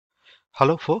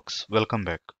Hello folks, welcome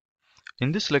back.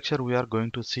 In this lecture we are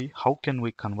going to see how can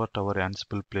we convert our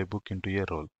Ansible playbook into a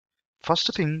role.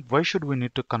 First thing, why should we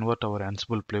need to convert our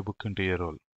Ansible playbook into a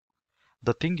role?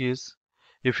 The thing is,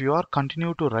 if you are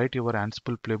continue to write your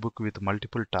Ansible playbook with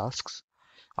multiple tasks,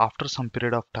 after some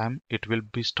period of time it will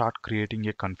be start creating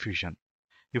a confusion.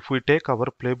 If we take our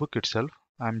playbook itself,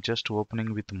 I'm just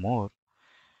opening with more.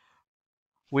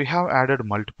 We have added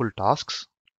multiple tasks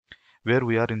where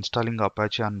we are installing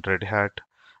Apache on Red Hat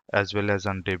as well as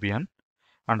on Debian,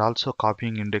 and also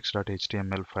copying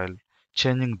index.html file,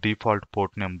 changing default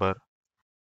port number,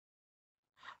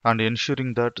 and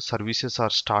ensuring that services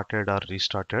are started or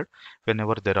restarted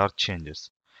whenever there are changes.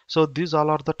 So these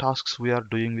all are the tasks we are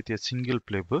doing with a single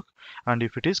playbook, and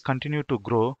if it is continue to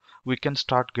grow, we can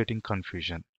start getting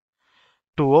confusion.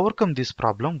 To overcome this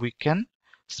problem, we can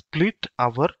split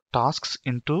our tasks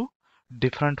into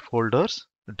different folders,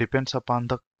 depends upon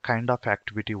the kind of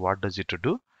activity what does it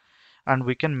do, and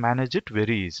we can manage it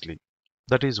very easily.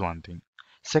 That is one thing.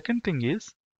 Second thing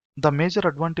is, the major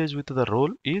advantage with the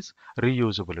role is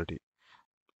reusability.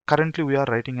 Currently we are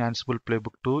writing Ansible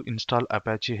playbook to install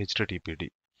Apache HTTPD.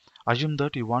 Assume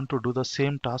that you want to do the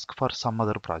same task for some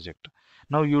other project.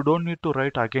 Now you don't need to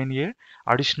write again a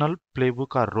additional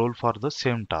playbook or role for the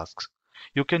same tasks.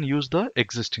 You can use the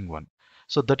existing one.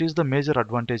 So that is the major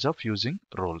advantage of using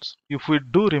roles. If we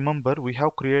do remember, we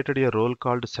have created a role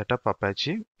called setup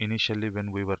Apache initially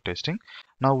when we were testing.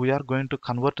 Now we are going to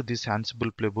convert this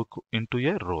Ansible playbook into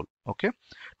a role. Okay.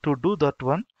 To do that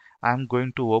one, I am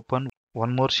going to open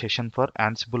one more session for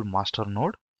Ansible master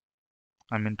node.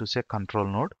 I mean to say control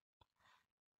node.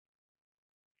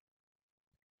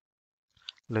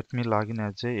 Let me log in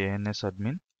as a ANS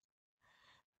admin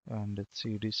and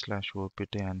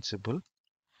cd/opt Ansible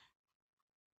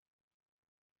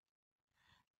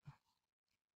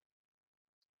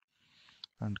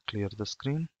and clear the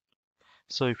screen.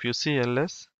 So if you see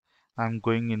ls, I'm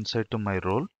going inside to my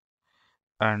role,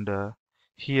 and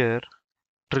here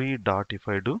tree dot, if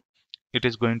I do, it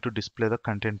is going to display the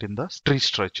content in the tree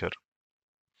structure.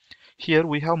 Here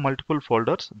we have multiple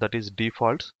folders, that is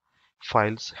defaults,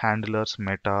 files, handlers,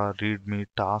 meta, readme,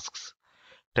 tasks,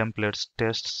 templates,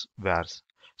 tests, vars.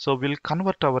 So we'll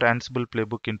convert our Ansible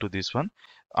playbook into this one.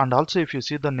 And also if you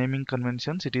see the naming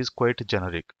conventions, it is quite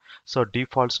generic. So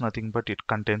defaults nothing but it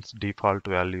contains default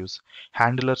values.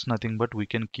 Handlers nothing but we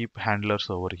can keep handlers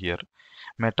over here.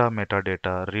 Meta,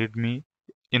 metadata, readme,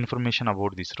 information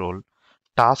about this role.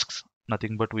 Tasks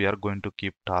nothing but we are going to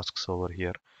keep tasks over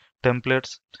here.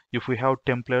 Templates, if we have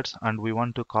templates and we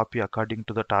want to copy according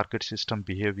to the target system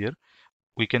behavior,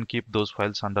 we can keep those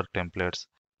files under templates.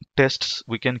 Tests,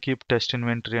 we can keep test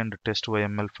inventory and test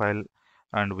YML file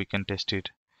and we can test it.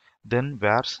 Then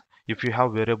vars, if you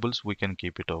have variables, we can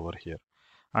keep it over here.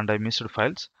 And I missed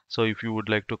files, so if you would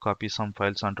like to copy some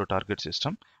files onto target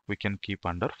system, we can keep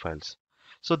under files.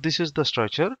 So this is the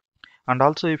structure. And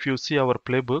also if you see our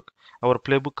playbook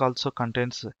also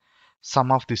contains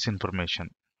some of this information.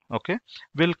 Okay,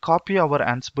 we'll copy our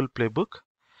Ansible playbook,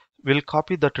 we'll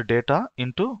copy that data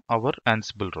into our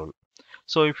Ansible role.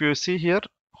 So if you see here,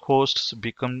 hosts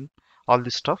become all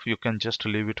this stuff, you can just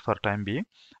leave it for time being.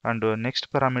 And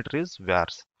next parameter is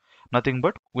vars. Nothing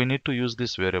but we need to use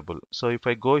this variable. So if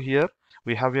I go here,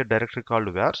 we have a directory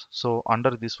called vars. So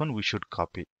under this one, we should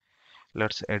copy.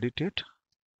 Let's edit it.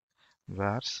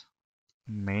 Vars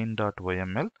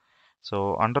main.yml.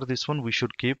 So under this one, we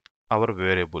should keep our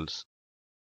variables.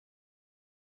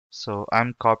 So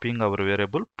I'm copying our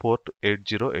variable port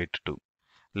 8082.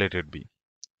 Let it be.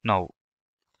 Now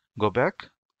go back.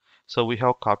 So we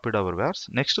have copied our vars.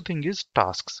 Next thing is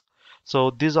tasks.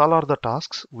 So these all are the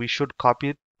tasks. We should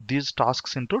copy these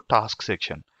tasks into task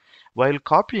section. While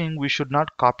copying, we should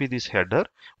not copy this header.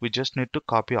 We just need to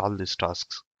copy all these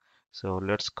tasks. So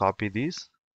let's copy these.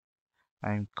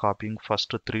 I'm copying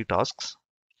first 3 tasks.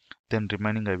 Then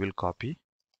remaining I will copy.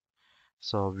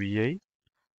 So vi,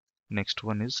 next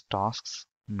one is tasks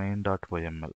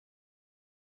main.yml.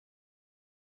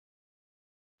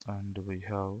 And we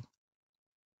have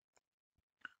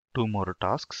 2 more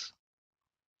tasks.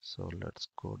 So let's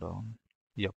go down.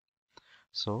 Yep.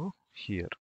 So here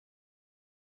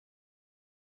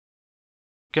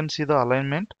you can see the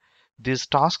alignment. These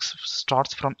tasks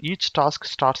each task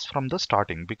starts from the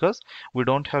starting because we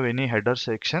don't have any header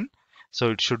section,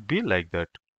 so it should be like that.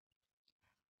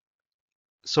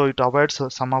 So it avoids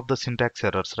some of the syntax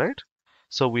errors, right?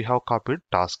 So we have copied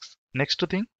tasks. Next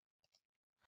thing,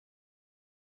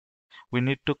 we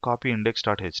need to copy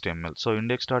index.html. So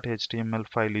index.html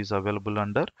file is available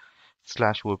under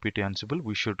 /opt Ansible.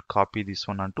 We should copy this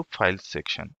one onto files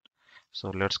section. So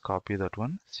let's copy that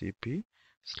one, cp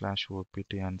slash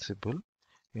opt ansible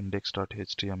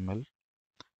index.html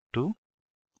to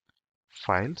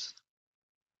files.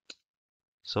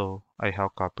 So I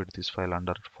have copied this file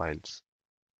under files.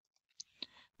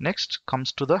 Next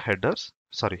comes to the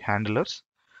handlers.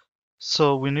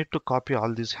 So we need to copy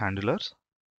all these handlers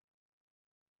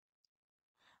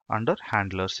under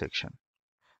handler section.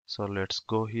 So let's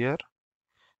go here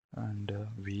and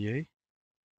vi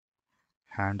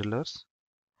handlers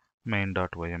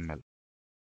main.yml,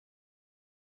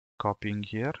 copying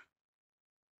here.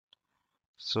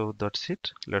 So that's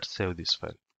it. Let's save this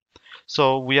file.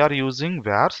 So we are using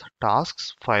vars,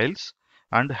 tasks, files,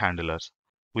 and handlers.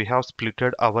 We have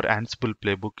splitted our Ansible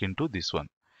playbook into this one.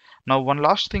 Now one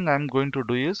last thing I'm going to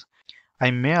do is I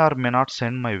may or may not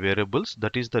send my variables.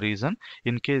 That is the reason,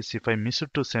 in case if I miss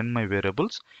it to send my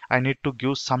variables, I need to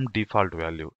give some default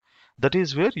value. That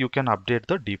is where you can update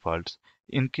the defaults.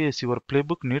 In case your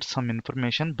playbook needs some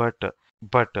information, but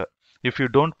if you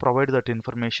don't provide that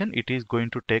information, it is going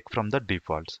to take from the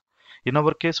defaults. In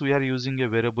our case, we are using a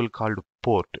variable called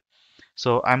port.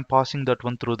 So I'm passing that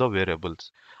one through the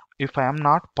variables. If I am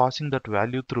not passing that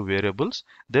value through variables,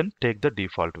 then take the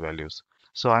default values.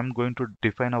 So I'm going to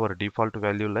define our default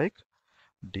value like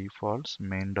defaults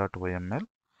main.yml.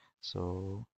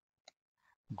 So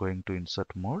going to insert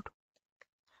mode,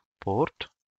 port.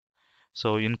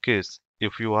 So in case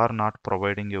if you are not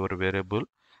providing your variable,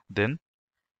 then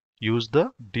use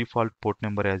the default port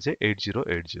number as a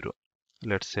 8080.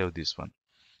 Let's save this one.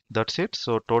 That's it.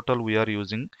 So total we are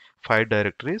using 5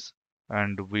 directories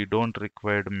and we don't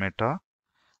require meta.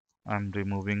 I'm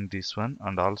removing this one,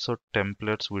 and also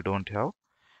templates we don't have,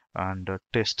 and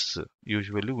tests.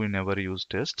 Usually we never use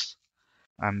tests.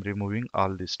 I'm removing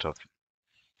all this stuff.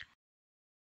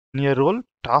 In a role,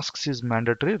 tasks is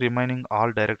mandatory, remaining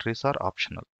all directories are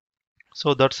optional.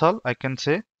 So that's all I can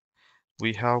say.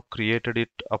 We have created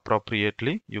it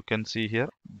appropriately. You can see here,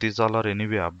 these all are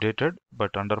anyway updated,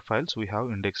 but under files we have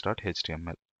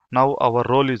index.html. Now our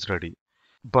role is ready.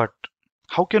 But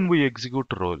how can we execute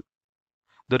role?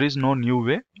 There is no new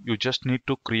way. You just need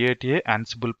to create a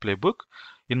Ansible playbook.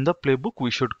 In the playbook,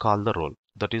 we should call the role.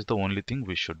 That is the only thing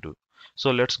we should do.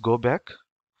 So let's go back,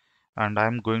 and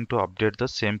I'm going to update the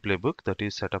same playbook, that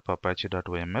is setup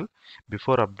apache.yml.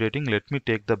 Before updating, let me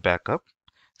take the backup.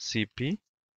 cp.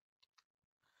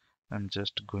 I'm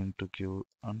just going to give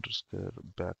underscore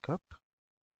backup.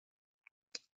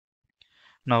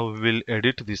 Now we will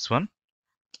edit this one.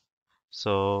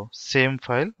 So same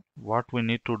file, what we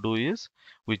need to do is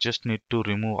we just need to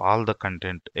remove all the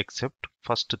content except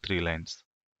first 3 lines.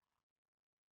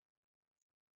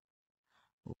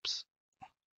 Oops.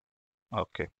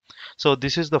 Okay. So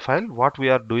this is the file. What we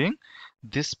are doing,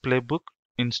 this playbook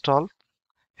install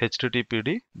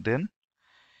httpd, then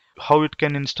how it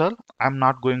can install, I'm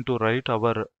not going to write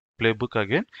our playbook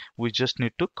again. We just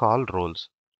need to call roles.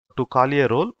 To call a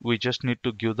role, we just need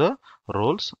to give the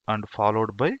roles and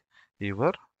followed by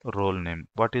your role name.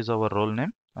 What is our role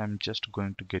name? I'm just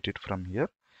going to get it from here.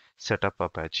 Setup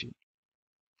Apache.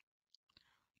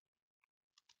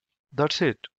 That's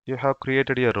it. You have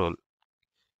created a role.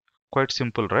 Quite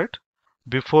simple, right?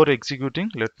 Before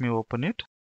executing, let me open it.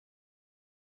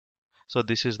 So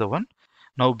this is the one.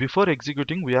 Now before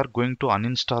executing, we are going to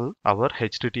uninstall our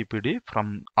HTTPD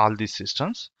from all these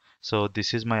systems. So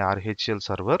this is my RHEL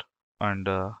server and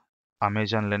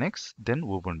Amazon Linux, then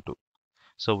Ubuntu.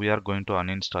 So we are going to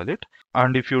uninstall it.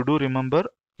 And if you do remember,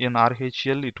 in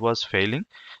RHEL it was failing.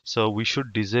 So we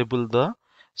should disable the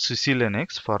SUSE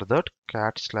Linux. For that,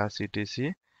 cat/etc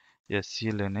SC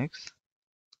Linux.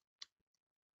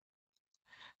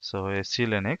 So SC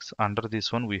Linux, under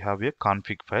this one we have a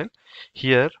config file.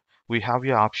 Here we have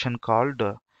a option called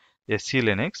SC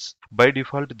Linux. By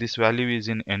default this value is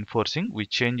in enforcing. We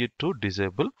change it to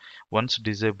disable. Once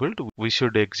disabled, we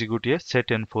should execute a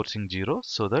set enforcing 0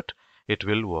 so that it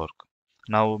will work.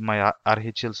 Now my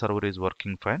RHEL server is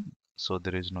working fine, so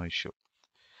there is no issue.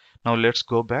 Now let's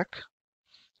go back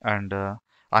and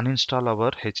uninstall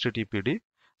our HTTPD.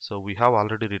 So we have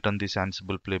already written this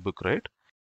Ansible playbook, right?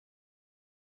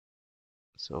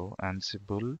 So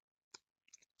Ansible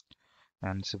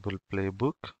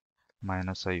playbook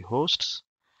 -i hosts,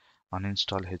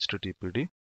 uninstall HTTPD.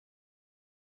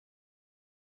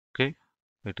 Okay,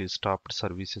 it is stopped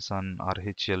services on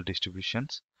RHEL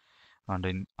distributions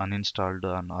and uninstalled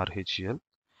on RHEL.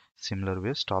 Similar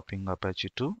way, stopping Apache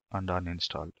 2 and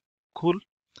uninstalled. Cool.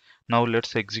 Now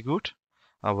let's execute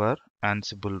our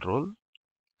Ansible role.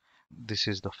 This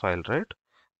is the file, right?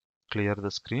 Clear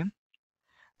the screen.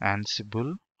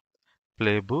 Ansible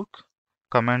playbook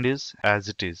command is as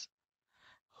it is.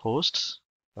 Hosts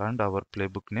and our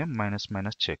playbook name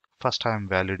 -- check. First I am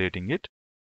validating it.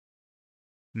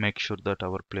 Make sure that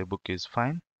our playbook is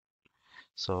fine.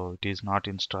 So it is not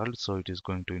installed, so it is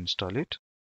going to install it.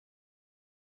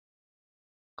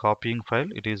 Copying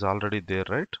file, it is already there,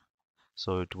 right?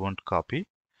 So it won't copy.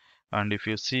 And if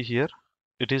you see here,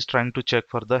 it is trying to check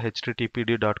for the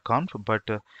httpd.conf, but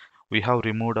we have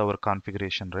removed our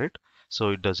configuration, right?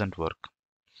 So it doesn't work.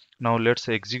 Now let's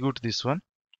execute this one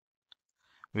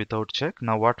without check.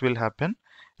 Now what will happen?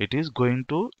 It is going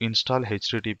to install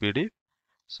httpd.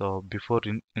 So before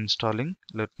installing,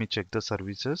 let me check the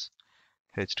services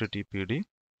httpd,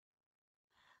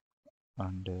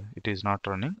 and it is not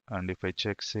running. And if I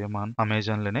check same on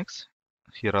Amazon Linux,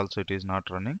 here also it is not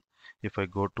running. If I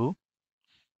go to,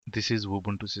 this is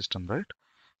Ubuntu system, right?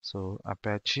 So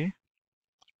Apache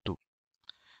 2.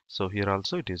 So here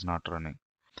also it is not running.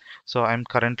 So I'm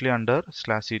currently under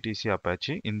 /etc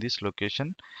Apache. In this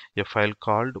location, a file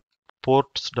called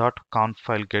ports.conf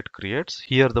file get creates.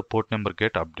 Here the port number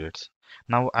get updates.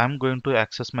 Now I'm going to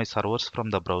access my servers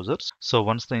from the browsers. So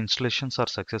once the installations are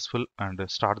successful and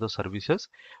start the services,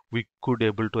 we could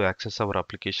able to access our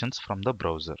applications from the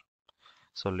browser.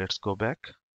 So let's go back.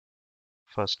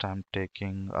 First I'm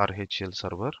taking RHEL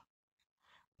server.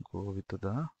 Go with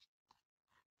the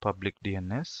public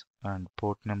DNS and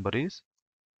port number is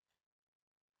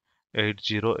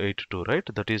 8082, right?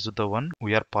 That is the one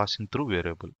we are passing through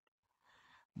variable.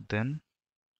 Then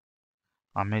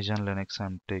Amazon Linux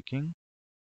I'm taking.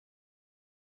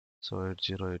 So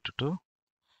 8082.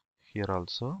 Here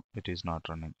also it is not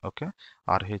running. Okay.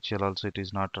 RHL also it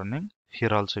is not running.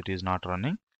 Here also it is not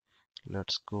running.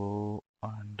 Let's go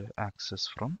and access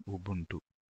from Ubuntu.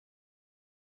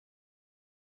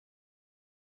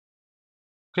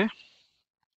 Okay.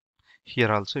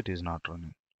 Here also it is not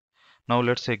running. Now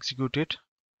let's execute it.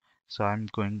 So I'm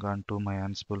going on to my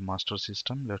Ansible master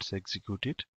system. Let's execute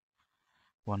it.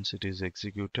 Once it is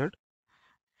executed,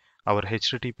 our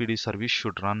HTTPD service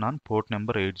should run on port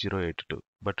number 8082,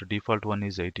 but default one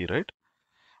is 80, right?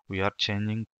 We are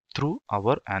changing through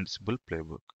our Ansible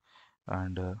playbook.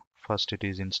 And first it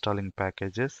is installing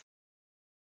packages,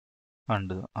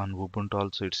 and on Ubuntu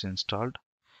also it's installed.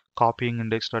 Copying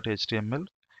index.html.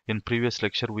 In previous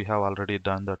lecture we have already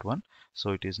done that one,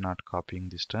 so it is not copying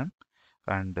this time.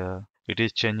 And it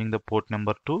is changing the port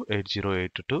number to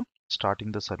 8082,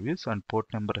 starting the service, and port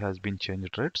number has been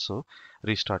changed, right? So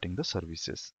restarting the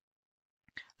services.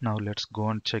 Now let's go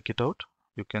and check it out.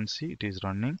 You can see it is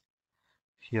running.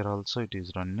 Here also it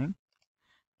is running,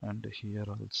 and here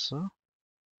also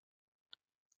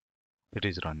it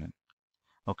is running.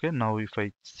 Okay, now if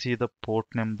I see the port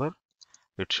number,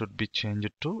 it should be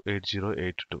changed to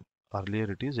 8082.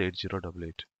 Earlier it is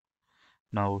 8088.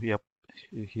 Now yep,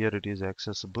 here it is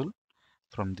accessible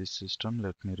from this system.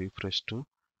 Let me refresh to,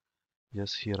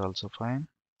 yes, here also fine,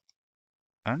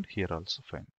 and here also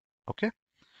fine. Okay,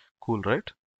 cool, right?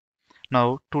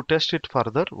 Now to test it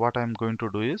further, what I'm going to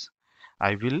do is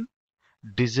I will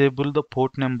disable the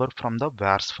port number from the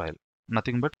vars file.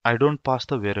 Nothing but I don't pass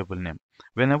the variable name.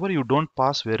 Whenever you don't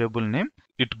pass variable name,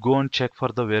 it go and check for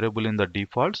the variable in the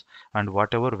defaults, and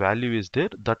whatever value is there,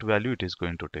 that value it is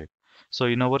going to take. So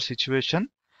in our situation,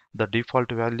 the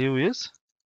default value is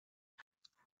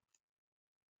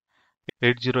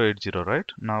 8080,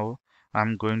 right? Now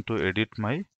I'm going to edit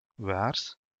my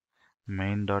vars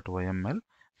main.yml.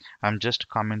 I'm just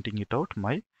commenting it out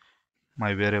my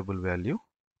variable value.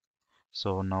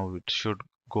 So now it should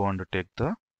go and take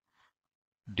the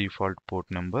default port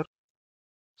number.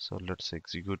 So let's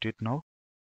execute it now.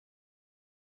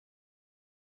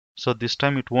 So this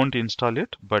time it won't install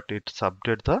it, but it's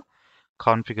update the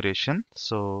configuration.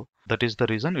 So that is the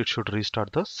reason it should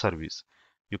restart the service.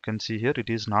 You can see here it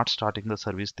is not starting the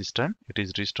service this time. It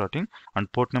is restarting,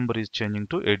 and port number is changing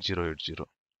to 8080.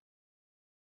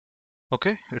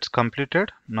 Okay, it's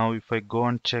completed. Now if I go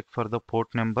and check for the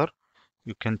port number,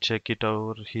 you can check it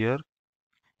over here.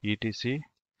 etc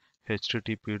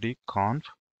httpd conf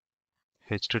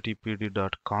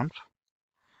httpd.conf,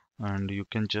 and you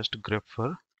can just grep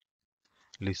for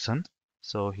listen.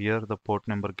 So here the port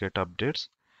number get updates.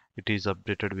 It is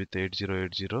updated with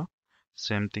 8080.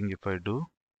 Same thing if I do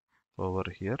over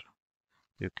here,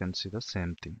 you can see the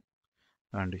same thing.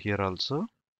 And here also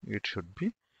it should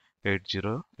be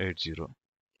 8080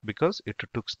 because it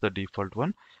took the default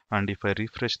one. And if I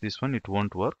refresh this one, it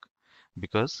won't work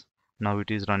because now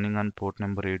it is running on port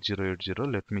number 8080.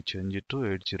 Let me change it to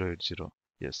 8080.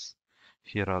 Yes,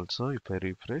 here also if I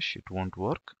refresh, it won't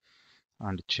work,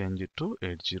 and change it to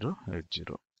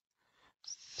 8080.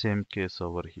 Same case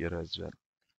over here as well.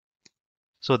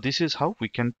 So this is how we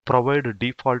can provide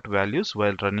default values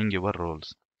while running your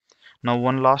roles. Now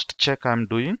one last check I'm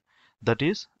doing, that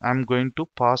is I'm going to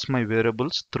pass my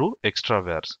variables through extra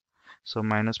vars. So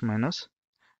minus minus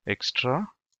extra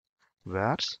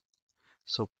vars.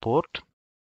 So port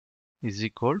is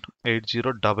equal to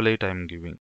 8088 I'm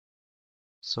giving.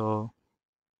 So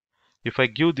if I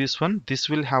give this one, this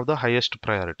will have the highest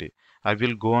priority. I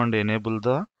will go and enable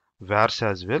the vars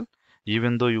as well.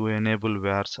 Even though you enable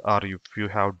vars or if you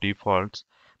have defaults,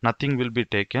 nothing will be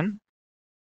taken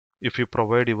if you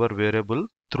provide your variable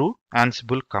through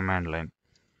Ansible command line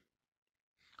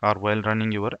or while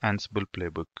running your Ansible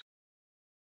playbook.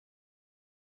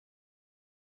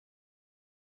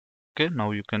 Okay,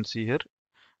 now you can see here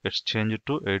it's changed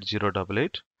to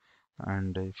 8088,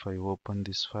 and if I open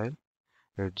this file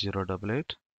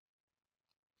 8088,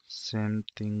 same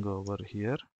thing over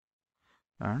here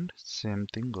and same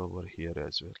thing over here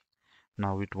as well.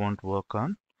 Now it won't work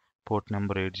on port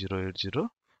number 8080.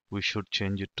 We should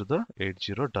change it to the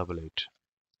 8088.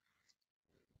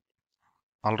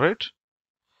 Alright,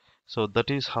 so that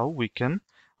is how we can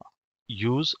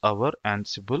use our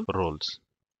Ansible roles.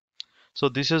 So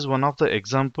this is one of the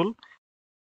example.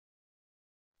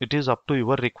 It is up to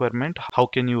your requirement how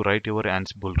can you write your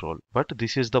Ansible role, but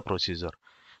this is the procedure.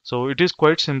 So it is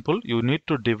quite simple. You need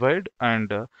to divide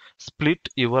and split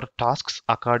your tasks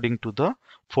according to the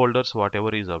folders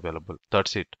whatever is available.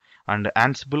 That's it. And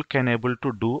Ansible can able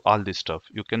to do all this stuff.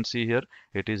 You can see here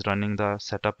it is running the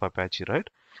setup Apache, right?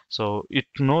 So it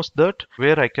knows that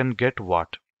where I can get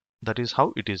what. That is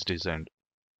how it is designed.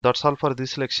 That's all for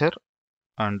this lecture,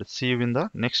 and see you in the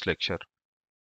next lecture.